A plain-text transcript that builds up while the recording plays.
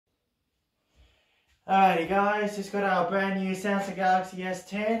Alrighty guys, just got our brand new Samsung Galaxy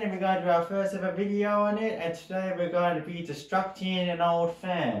S10 and we're going to do our first ever video on it, and today we're going to be destructing an old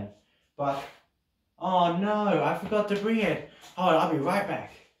fan. But, oh no, I forgot to bring it. Hold on, I'll be right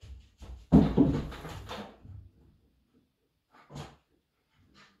back.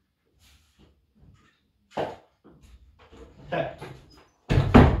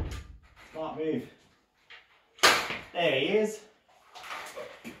 Smart move. There he is.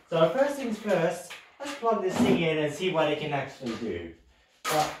 So first things first, let's plug this thing in and see what it can actually do.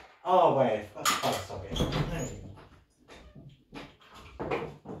 But, oh wait, let's plug socket.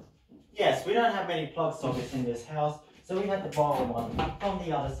 Yes, we don't have many plug sockets in this house, so we had to borrow one from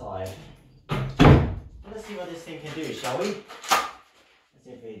the other side. Let's see what this thing can do, shall we? Let's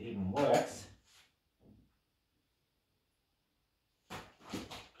see if it even works.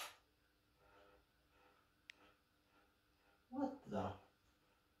 What the?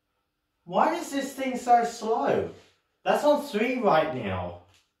 Why is this thing so slow? That's on 3 right now.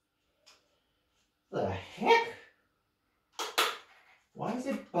 What the heck? Why is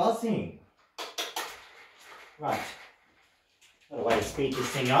it buzzing? Right. Got a way to speed this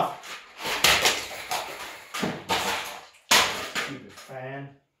thing up. Stupid fan.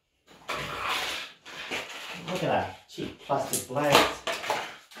 Look at that. Cheap plastic blades.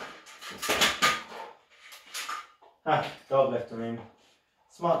 Ah, dog left the room.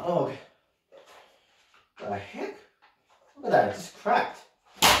 Smart dog. What the heck? Look at that, it just cracked.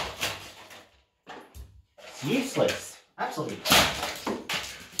 It's useless. Absolutely.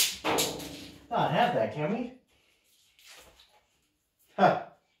 Can't have that, can we? Huh.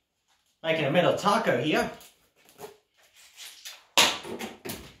 Making a metal taco here.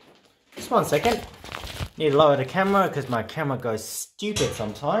 Just 1 second. Need to lower the camera because my camera goes stupid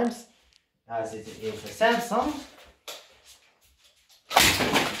sometimes. As it is a Samsung.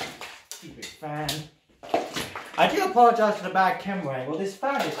 Stupid fan. I do apologize for the bad camera angle. This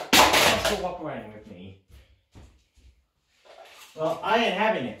fan is not cooperating with me. Well, I ain't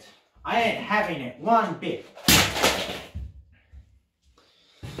having it. I ain't having it one bit.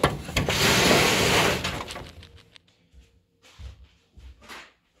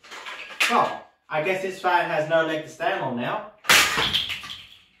 Well, I guess this fan has no leg to stand on now.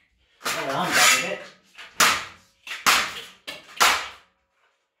 Well, I'm done with it.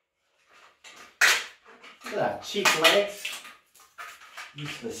 Look at that, cheap legs.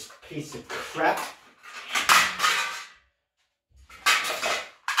 Useless piece of crap.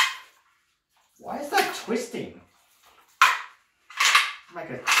 Why is that twisting? Make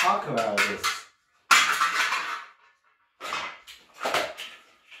a taco out of this.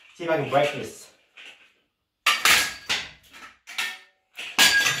 See if I can break this.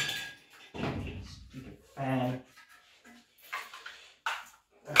 Stupid fan.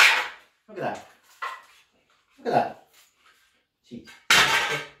 Look at that. Look at that. Cheap.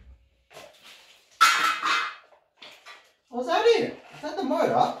 What's that in? Is that the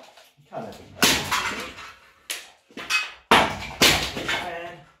motor? You can't have it.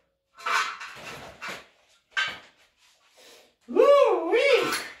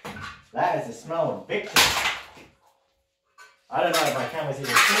 Woo-wee! That is the smell of victory. I don't know if my camera's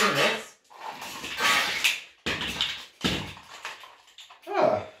even seeing this.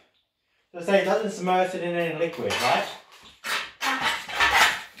 Oh. So say it doesn't submerge it in any liquid, right?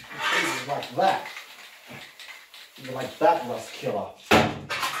 It's like that. Even like that rust killer.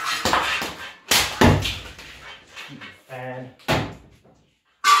 Stupid fan.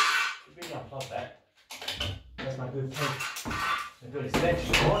 Maybe unplug that. That's my good thing. A good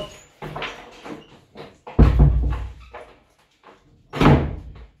extension cord.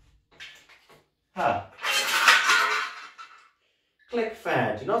 Huh. Click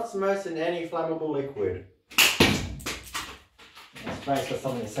fan. Do not submerge in any flammable liquid. I suppose there's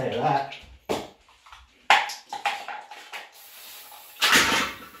something to say to that.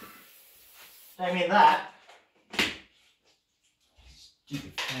 Don't mean that.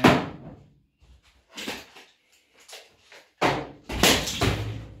 Stupid fan.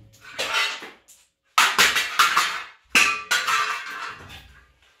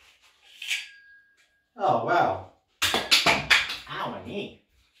 Oh wow. Ow, my knee.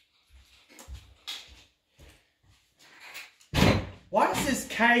 Why is this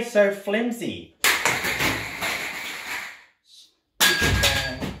case so flimsy?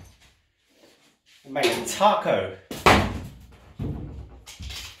 We'll make a taco.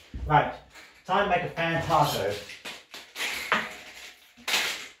 Right, time to make a fan taco.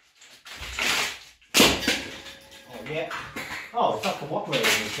 Oh yeah. Oh, it's not cooperating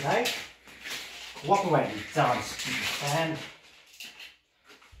with me today. Cooperate, you darn stupid fan.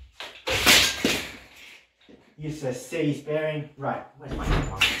 Useless series bearing. Right, where's my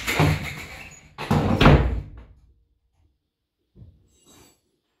hammer?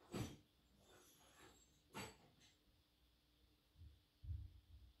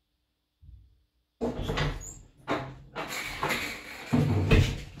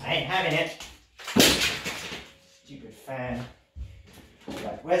 I ain't having it. Stupid fan.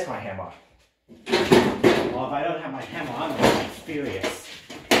 Right, where's my hammer? Well, if I don't have my hammer, I'm gonna be furious.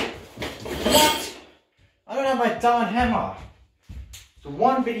 What? I don't have my darn hammer. The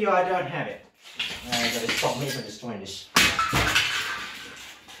one video I don't have it. I gotta stop me from destroying this.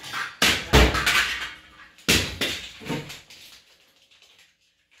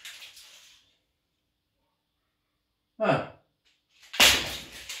 Huh.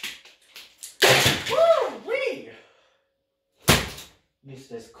 Woo-wee!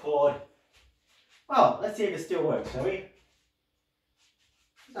 Useless cord. Well, let's see if it still works, shall we?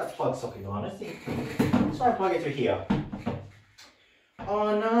 Is that plug socket on? Let's see. Let's try and plug it through here.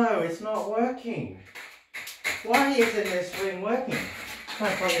 Oh no, it's not working. Why isn't this ring working? Try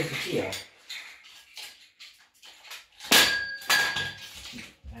and plug it through here.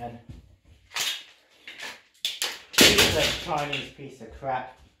 And useless Chinese piece of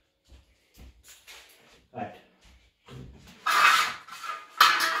crap. Right.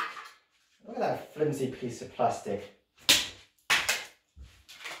 Look at that flimsy piece of plastic.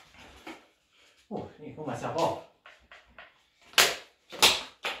 Oh, I need to pull myself off.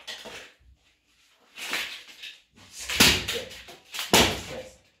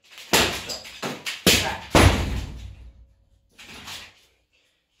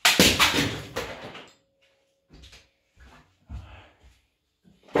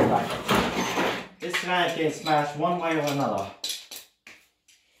 Right. This fan gets smashed one way or another.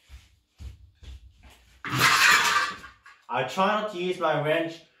 I try not to use my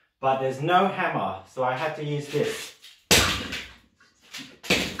wrench, but there's no hammer, so I have to use this.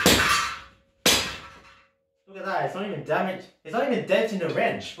 Look at that, it's not even damaged. It's not even dented in the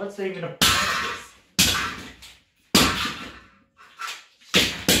wrench. What's even the point of this?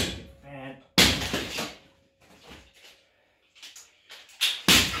 Man.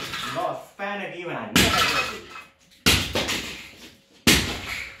 I'm not a fan of you and I never will be.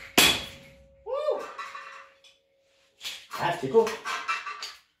 Woo! That's cool.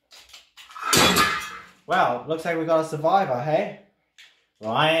 Well, looks like we got a survivor, hey?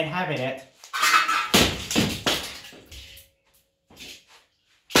 Well, I ain't having it.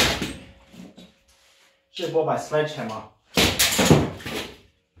 Should have bought my sledgehammer.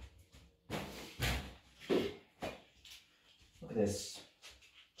 Look at this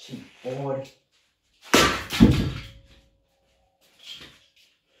cheap board.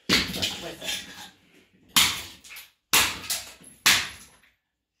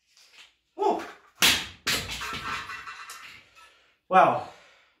 Well,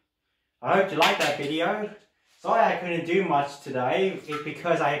 I hope you liked that video. Sorry I couldn't do much today. It's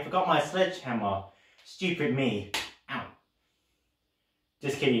because I forgot my sledgehammer. Stupid me. Ow.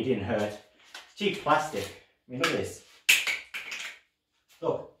 Just kidding, it didn't hurt. It's cheap plastic. I mean, look at this.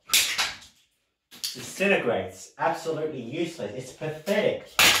 Look. It disintegrates. Absolutely useless. It's pathetic.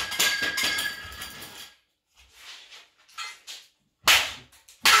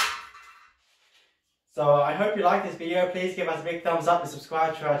 So I hope you like this video. Please give us a big thumbs up and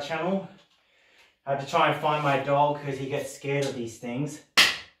subscribe to our channel. I have to try and find my dog because he gets scared of these things.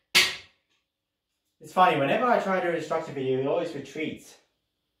 It's funny, whenever I try to do a instructor video, he always retreats.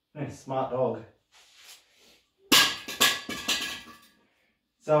 Smart dog.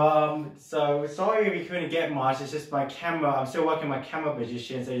 So sorry we couldn't get much. It's just my camera. I'm still working my camera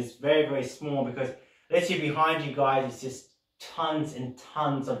position, so it's very, very small because literally behind you guys, it's just tons and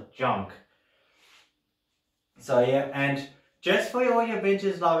tons of junk. So yeah, and just for all your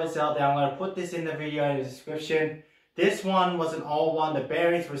vintage lovers out there, I'm going to put this in the video in the description. This one was an old one. The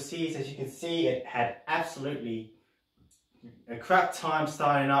bearings were seized. As you can see, it had absolutely a crap time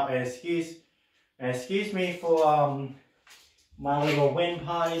starting up. And excuse me for my little wind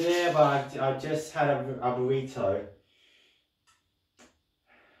party there, but I just had a burrito.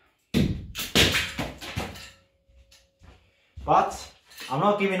 But I'm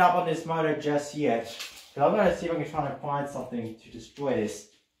not giving up on this motor just yet. So I'm going to see if I can try and find something to destroy this.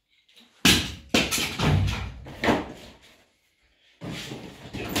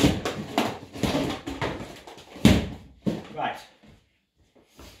 Right.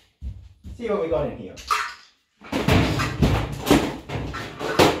 See what we got in here.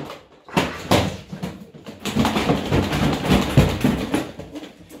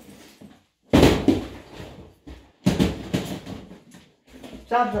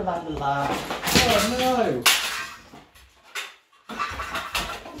 La la la la. Oh no!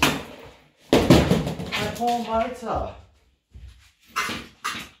 poor motor.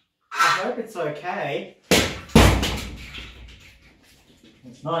 I hope it's okay.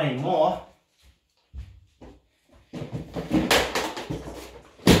 It's not anymore.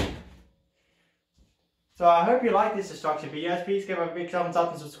 So I hope you like this destruction videos. Please give a big thumbs up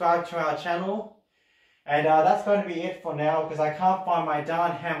and subscribe to our channel. And that's going to be it for now because I can't find my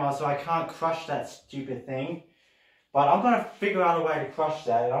darn hammer, so I can't crush that stupid thing. But I'm going to figure out a way to crush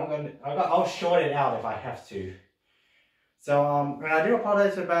that, and I'll short it out if I have to. So and I do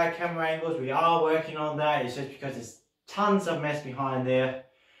apologize for bad camera angles. We are working on that. It's just because there's tons of mess behind there.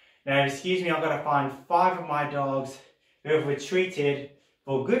 Now excuse me, I've got to find 5 of my dogs who have retreated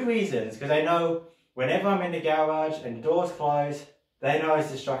for good reasons, because they know whenever I'm in the garage and the doors close, they know it's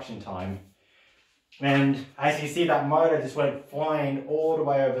destruction time. And as you see, that motor just went flying all the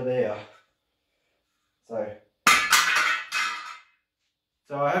way over there.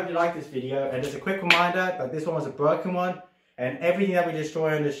 So I hope you like this video, and just a quick reminder that this one was a broken one, and everything that we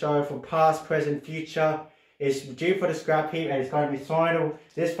destroy on the show from past, present, future is due for the scrap heap, and it's going to be thrown.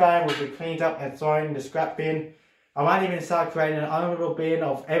 This fan will be cleaned up and thrown in the scrap bin. I might even start creating an own little bin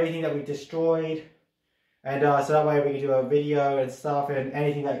of everything that we destroyed, and so that way we can do a video and stuff, and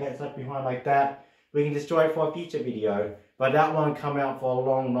anything that gets left behind like that, we can destroy it for a future video. But that won't come out for a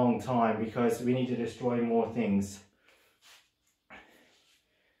long, long time because we need to destroy more things.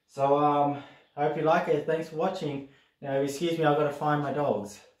 So I hope you like it. Thanks for watching. Now excuse me, I've got to find my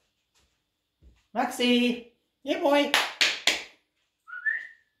dogs. Maxie! Yeah boy!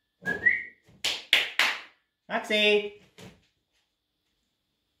 Maxie!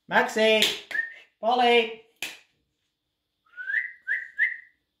 Maxie! Polly!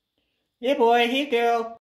 Yeah boy, here girl!